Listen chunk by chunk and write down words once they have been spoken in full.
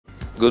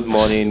Good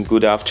morning,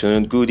 good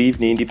afternoon, good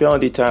evening, depending on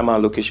the time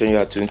and location you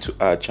are tuned to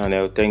our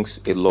channel.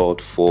 Thanks a lot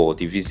for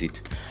the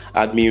visit.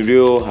 Admin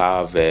Rio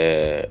have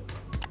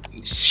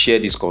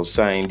shared his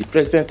concern. The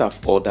president have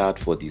ordered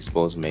for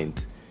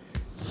disbursement.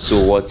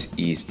 So what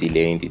is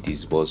delaying the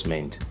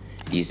disbursement?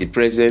 Is the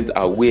president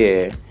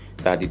aware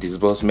that the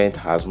disbursement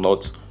has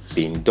not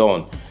been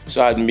done? So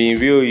Admin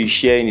Rio is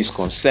sharing his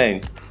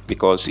concern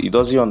because he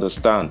doesn't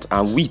understand,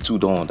 and we too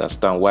don't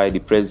understand why the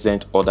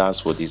president orders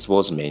for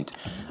disbursement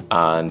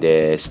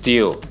and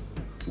still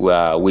we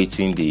are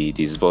waiting the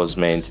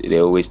disbursement. They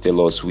always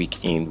tell us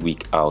week in,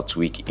 week out,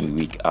 week in,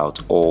 week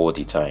out, all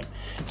the time.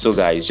 So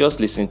guys,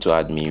 just listen to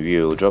Admin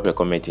Rio, drop a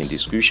comment in the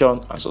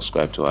description and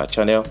subscribe to our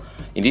channel.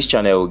 In this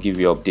channel, we'll give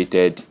you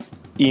updated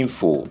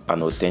info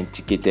and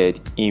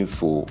authenticated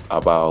info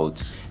about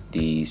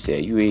this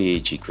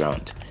UAAG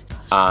grant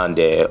and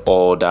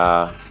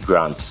other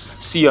grants.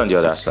 See you on the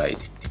other side.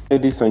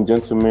 Ladies and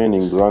gentlemen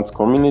in grant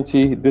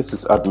community, this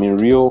is Admin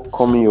Rio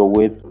coming your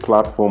way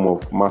platform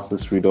of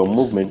masses freedom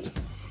movement.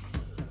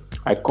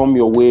 I come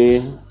your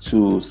way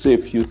to say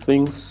a few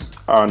things,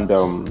 and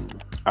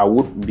I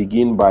would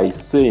begin by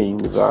saying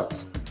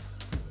that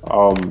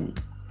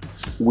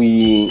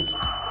we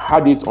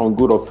had it on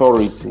good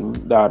authority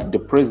that the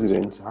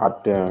president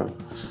had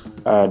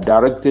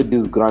directed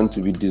this grant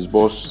to be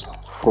disbursed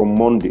from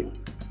Monday,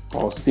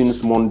 or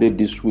since Monday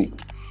this week,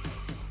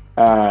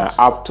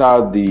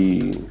 after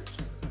the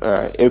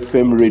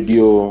FM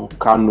radio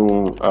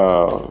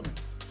Kano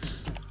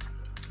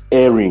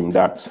airing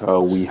that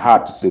we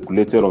had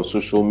circulated on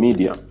social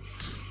media,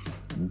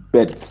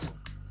 but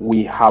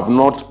we have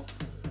not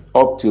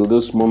up till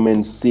this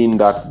moment seen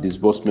that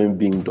disbursement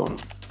being done.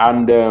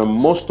 And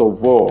most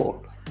of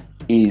all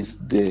is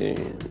the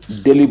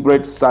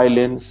deliberate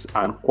silence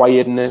and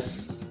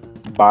quietness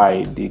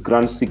by the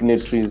grant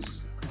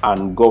signatories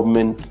and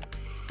government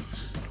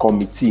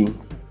committee,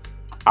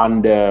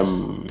 and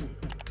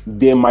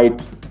they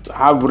might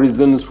have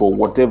reasons for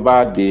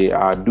whatever they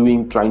are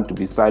doing, trying to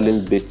be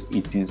silent, but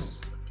it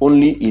is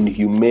only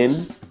inhumane,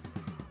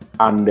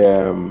 and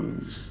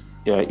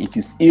it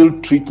is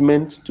ill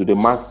treatment to the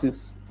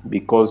masses,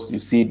 because you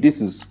see,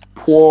 this is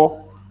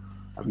poor,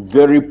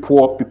 very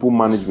poor people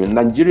management.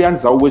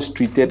 Nigerians are always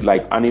treated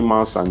like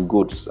animals and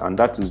goats, and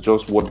that is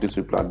just what these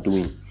people are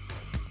doing.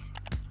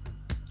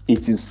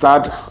 It is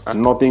sad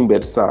and nothing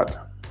but sad.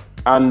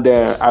 And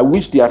I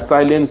wish their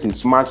silence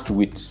is matched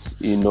with,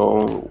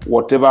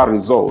 whatever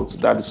results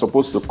that is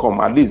supposed to come.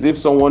 At least if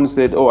someone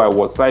said, oh, I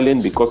was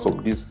silent because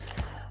of this,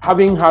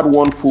 having had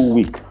one full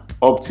week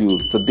up till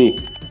today,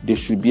 there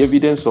should be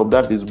evidence of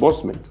that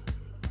disbursement,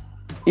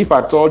 if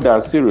at all they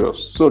are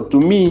serious. So to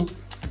me,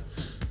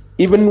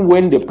 even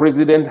when the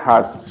president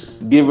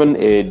has given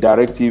a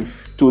directive,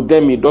 to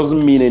them it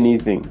doesn't mean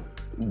anything.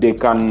 They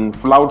can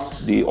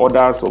flout the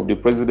orders of the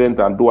president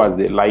and do as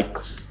they like.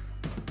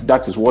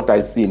 That is what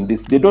I see in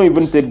this. They don't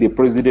even take the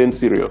president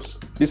serious.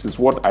 This is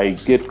what I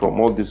get from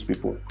all these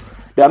people.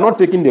 They are not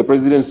taking the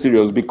president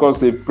serious,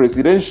 because a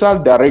presidential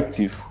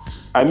directive,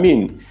 I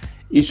mean,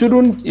 it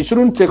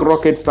shouldn't take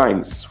rocket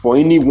science for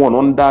anyone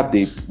under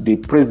the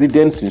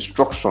president's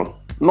instruction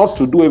not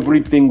to do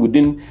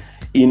everything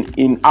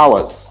in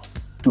hours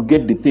to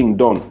get the thing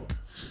done.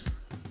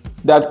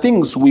 There are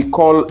things we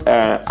call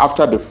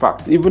after the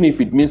fact, even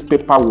if it means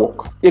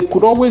paperwork. It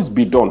could always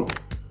be done.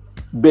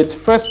 But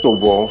first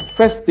of all,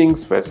 first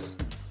things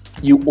first,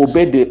 you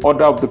obey the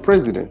order of the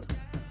president.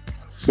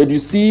 But you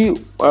see,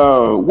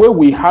 where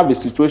we have a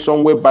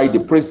situation whereby the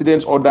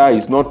president's order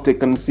is not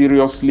taken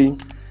seriously,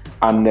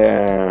 and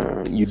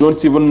you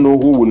don't even know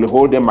who will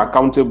hold them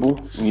accountable,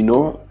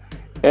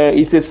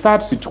 it's a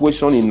sad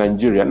situation in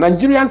Nigeria.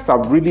 Nigerians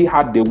have really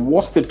had the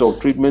worst set of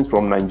treatment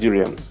from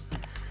Nigerians.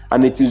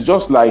 And it is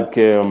just like,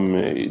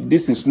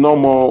 this is no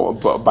more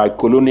by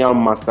colonial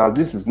masters.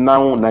 This is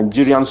now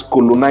Nigerians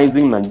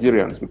colonizing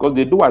Nigerians, because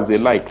they do as they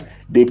like.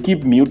 They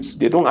keep mute,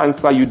 they don't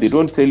answer you, they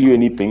don't tell you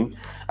anything.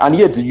 And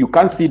yet you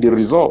can't see the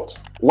result.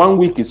 1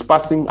 week is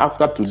passing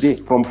after today,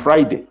 from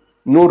Friday.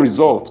 No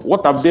result.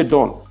 What have they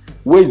done?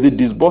 Where is the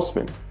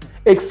disbursement?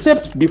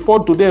 Except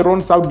before today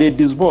runs out, they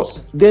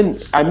disburse. Then,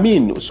 I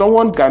mean,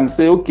 someone can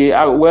say, okay,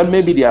 well,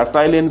 maybe their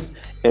silence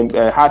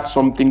had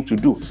something to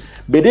do.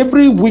 But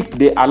every week,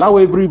 they allow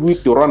every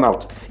week to run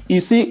out. You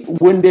see,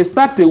 when they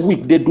start a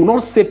week, they do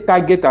not set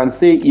target and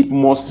say it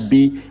must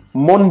be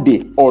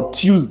Monday or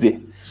Tuesday.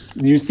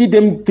 You see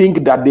them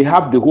think that they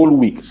have the whole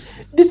week.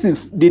 This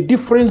is the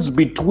difference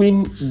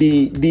between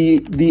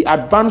the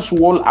advanced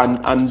world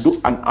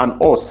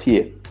and us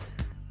here.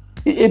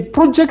 A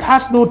project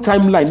has no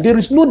timeline. There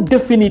is no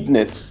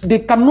definiteness. They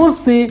cannot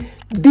say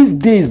this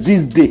day is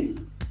this day.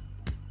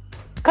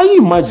 Can you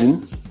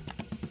imagine?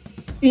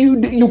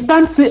 You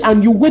can't say,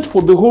 and you wait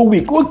for the whole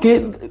week.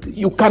 Okay,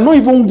 you cannot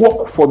even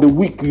work for the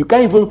week. You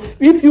can't even,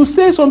 if you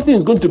say something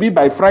is going to be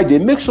by Friday,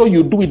 make sure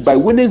you do it by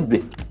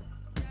Wednesday.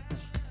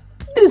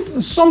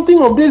 This something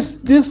of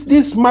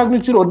this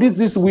magnitude, or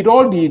this with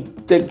all the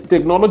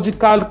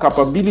technological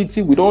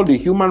capability, with all the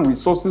human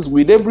resources,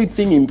 with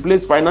everything in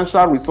place,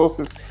 financial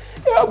resources.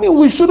 I mean,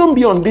 we shouldn't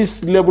be on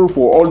this level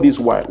for all this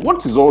while.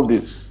 What is all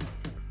this?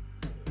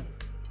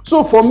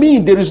 So for me,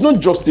 there is no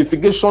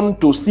justification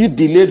to still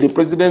delay the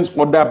president's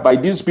order by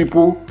these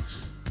people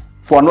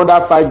for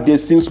another 5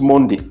 days since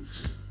Monday.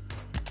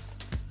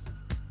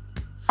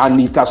 And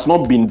it has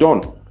not been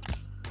done.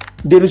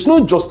 There is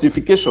no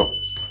justification.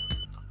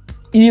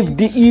 If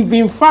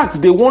in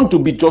fact they want to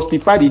be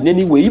justified in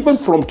any way, even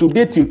from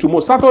today till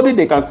tomorrow, Saturday,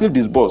 they can still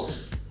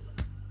disburse.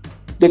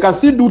 They can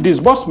still do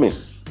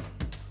disbursement.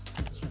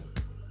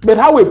 But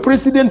how a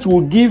president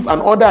will give an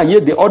order and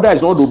yet the order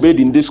is not obeyed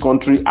in this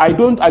country, I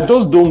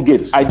just don't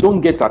get. I don't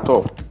get at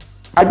all.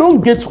 I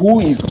don't get who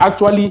is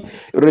actually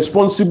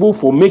responsible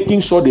for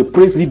making sure the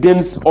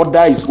president's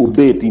order is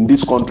obeyed in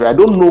this country. I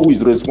don't know who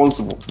is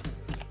responsible.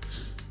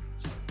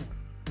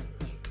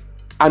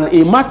 And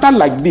a matter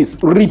like this,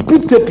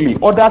 repeatedly,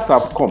 orders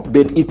have come,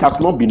 but it has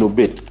not been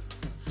obeyed.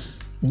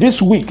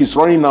 This week is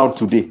running out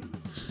today.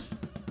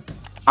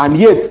 And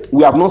yet,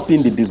 we have not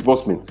seen the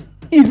disbursement.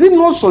 Is it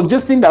not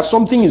suggesting that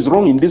something is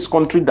wrong in this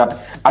country,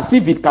 that as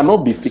if it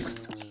cannot be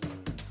fixed?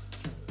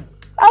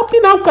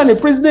 How can a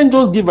president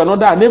just give an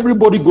order and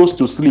everybody goes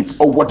to sleep,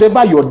 or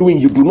whatever you're doing,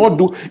 you do not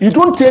do? You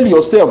don't tell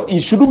yourself it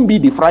shouldn't be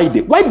the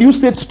Friday. Why do you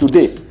set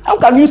today? How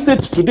can you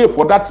set today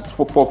for that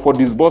for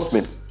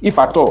disbursement, if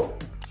at all?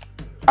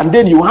 And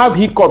then you have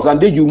hiccups and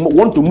then you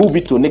want to move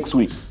it to next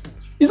week.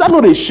 Is that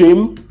not a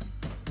shame?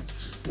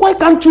 Why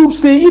can't you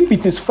say if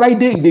it is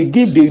Friday, they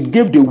gave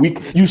the week,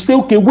 you say,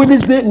 okay,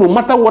 Wednesday, no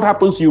matter what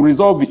happens, you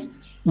resolve it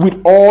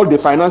with all the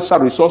financial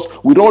resource,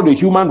 with all the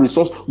human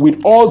resource, with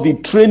all the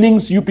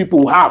trainings you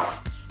people have,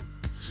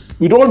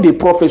 with all the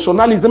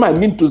professionalism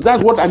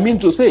that's what I mean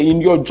to say in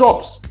your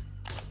jobs.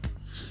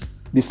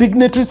 The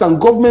signatories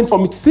and government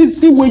committees,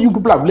 see where you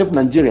people have left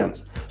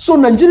Nigerians. So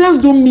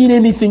Nigerians don't mean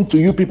anything to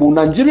you people.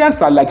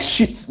 Nigerians are like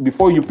shit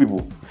before you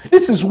people.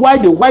 This is why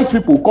the white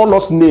people call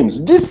us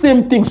names. These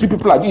same things you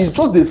people are, it's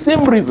just the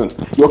same reason.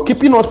 You're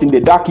keeping us in the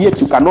dark, yet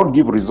you cannot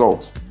give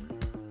results.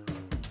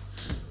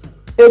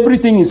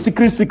 Everything is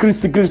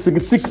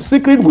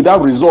secret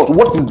without result.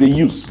 What is the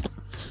use?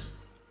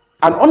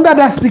 And under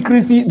that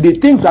secrecy, the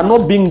things are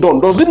not being done.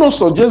 Does it not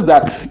suggest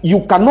that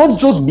you cannot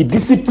just be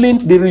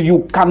disciplined?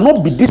 You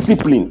cannot be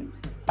disciplined.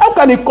 How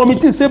can a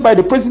committee say by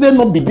the president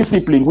not be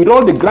disciplined with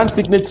all the grant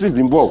signatories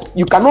involved?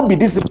 You cannot be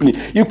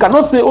disciplined. You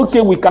cannot say,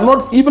 okay, we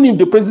cannot, even if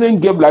the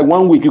president gave like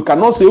 1 week, you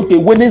cannot say, okay,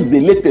 when is the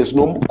latest?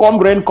 No, come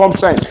rain, come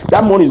shine,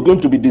 that money is going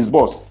to be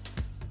disbursed.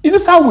 Is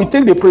this how we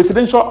take the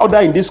presidential order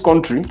in this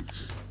country?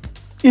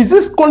 Is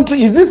this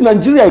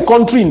Nigeria a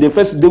country in the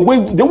first? The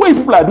way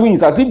people are doing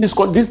is as if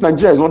this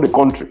Nigeria is not a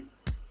country.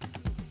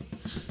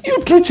 You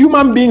treat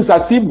human beings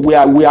as if we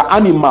are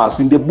animals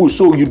in the bush,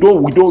 so you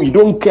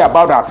don't care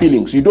about our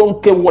feelings. You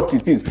don't care what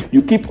it is.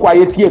 You keep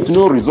quiet, yet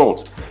no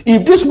results.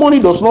 If this money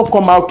does not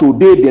come out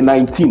today, the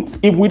 19th,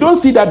 if we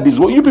don't see that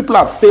you people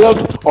have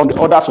failed on the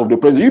orders of the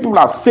president. You people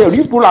have failed.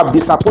 You people have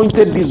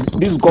disappointed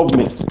this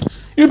government.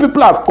 You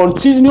people have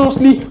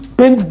continuously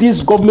painted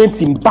this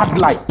government in bad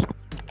light.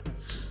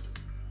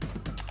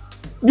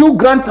 You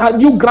grant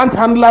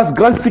handlers,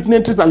 grant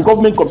signatories, and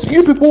government companies,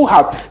 you people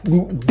have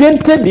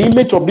dented the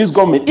image of this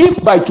government.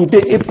 If by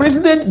today a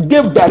president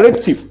gave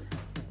directive,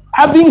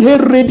 having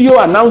heard radio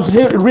announce,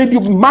 radio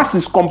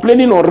masses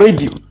complaining on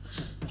radio,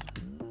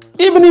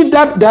 even if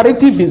that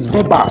directive is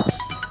verbal,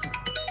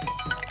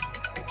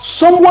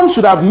 someone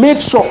should have made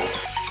sure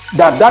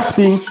that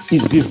thing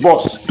is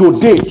disbursed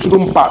today,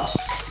 shouldn't pass.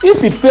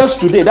 If it fails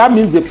today, that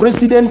means the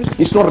president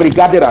is not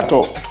regarded at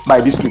all by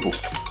these people.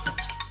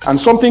 And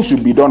something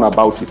should be done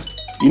about it.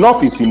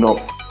 Enough is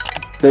enough.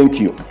 Thank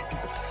you.